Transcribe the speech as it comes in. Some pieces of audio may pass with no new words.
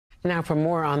Now, for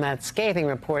more on that scathing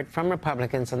report from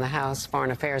Republicans in the House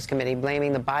Foreign Affairs Committee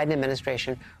blaming the Biden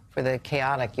administration for the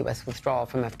chaotic U.S. withdrawal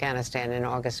from Afghanistan in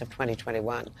August of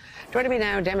 2021. Joining me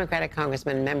now, Democratic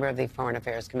Congressman, member of the Foreign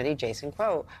Affairs Committee, Jason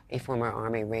Crow, a former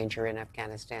Army Ranger in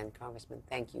Afghanistan. Congressman,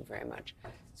 thank you very much.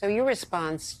 So your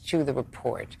response to the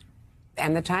report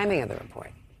and the timing of the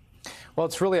report. Well,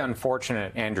 it's really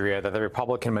unfortunate, Andrea, that the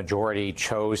Republican majority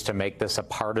chose to make this a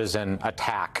partisan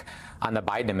attack on the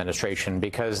Biden administration,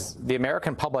 because the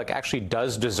American public actually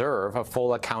does deserve a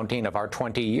full accounting of our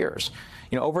 20 years.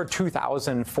 You know, over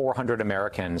 2,400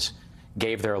 Americans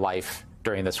gave their life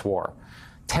during this war.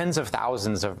 Tens of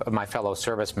thousands of my fellow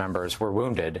service members were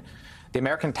wounded. The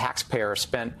American taxpayer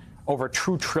spent over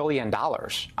 $2 trillion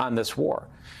on this war.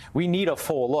 We need a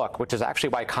full look, which is actually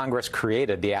why Congress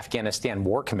created the Afghanistan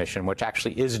War Commission, which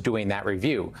actually is doing that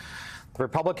review. The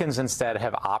Republicans instead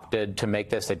have opted to make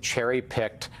this a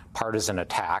cherry-picked partisan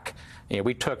attack. You know,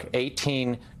 we took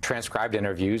 18 transcribed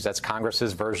interviews. That's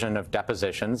Congress's version of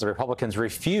depositions. The Republicans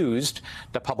refused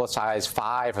to publicize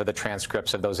 5 of the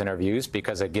transcripts of those interviews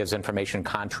because it gives information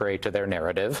contrary to their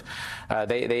narrative.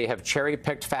 They have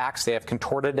cherry-picked facts. They have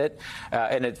contorted it,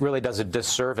 and it really does a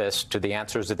disservice to the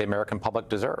answers that the American public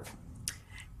deserve.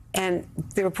 And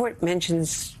the report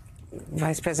mentions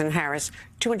Vice President Harris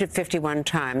 251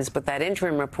 times, but that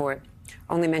interim report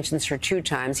only mentions her 2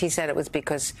 times. He said it was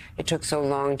because it took so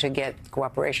long to get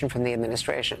cooperation from the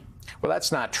administration. Well,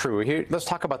 that's not true. Here, let's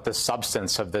talk about the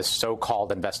substance of this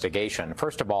so-called investigation.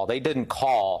 First of all, they didn't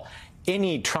call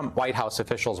any Trump White House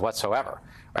officials whatsoever,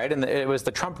 right? And it was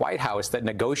the Trump White House that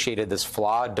negotiated this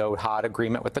flawed Doha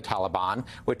agreement with the Taliban,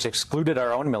 which excluded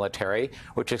our own military,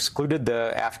 which excluded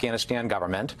the Afghanistan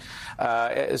government.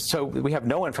 So we have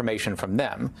no information from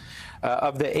them.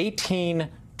 Of the 18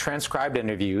 transcribed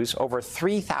interviews, over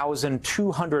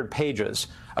 3,200 pages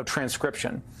of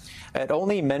transcription, it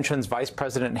only mentions Vice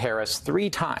President Harris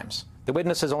 3 times. The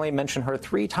witnesses only mention her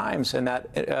 3 times in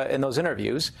those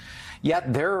interviews,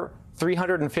 yet their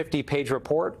 350-page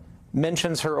report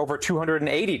mentions her over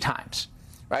 280 times,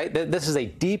 right? This is a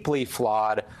deeply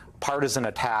flawed partisan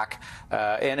attack,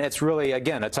 and it's really,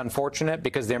 again, it's unfortunate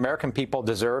because the American people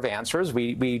deserve answers.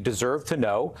 We deserve to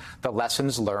know the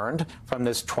lessons learned from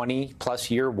this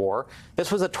 20-plus-year war.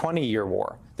 This was a 20-year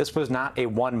war. This was not a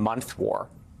 1-month war.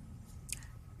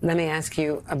 Let me ask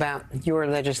you about your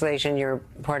legislation. You're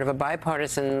part of a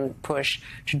bipartisan push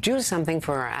to do something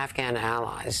for our Afghan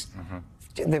allies,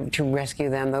 to rescue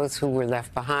them, those who were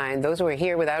left behind, those who are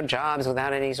here without jobs,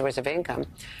 without any source of income.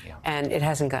 Yeah. And it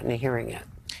hasn't gotten a hearing yet.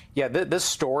 Yeah, this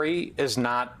story is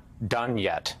not done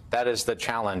yet. That is the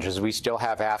challenge, is we still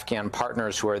have Afghan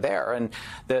partners who are there. And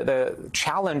the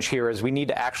challenge here is we need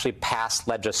to actually pass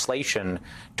legislation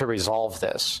to resolve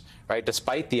this, right?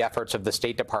 Despite the efforts of the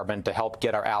State Department to help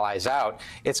get our allies out,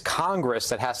 it's Congress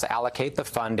that has to allocate the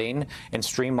funding and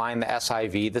streamline the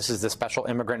SIV. This is the Special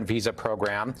Immigrant Visa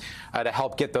Program to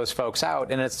help get those folks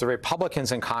out. And it's the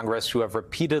Republicans in Congress who have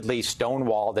repeatedly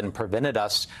stonewalled and prevented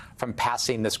us from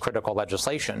passing this critical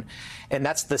legislation. And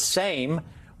that's the same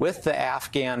with the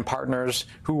Afghan partners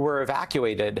who were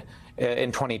evacuated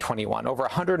in 2021. Over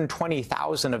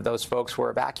 120,000 of those folks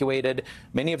were evacuated,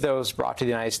 many of those brought to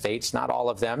the United States, not all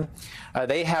of them.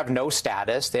 They have no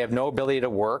status. They have no ability to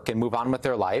work and move on with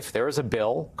their life. There is a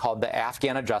bill called the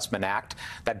Afghan Adjustment Act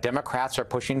that Democrats are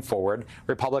pushing forward.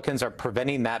 Republicans are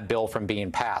preventing that bill from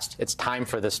being passed. It's time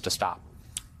for this to stop.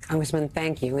 Congressman,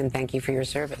 thank you, and thank you for your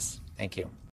service. Thank you.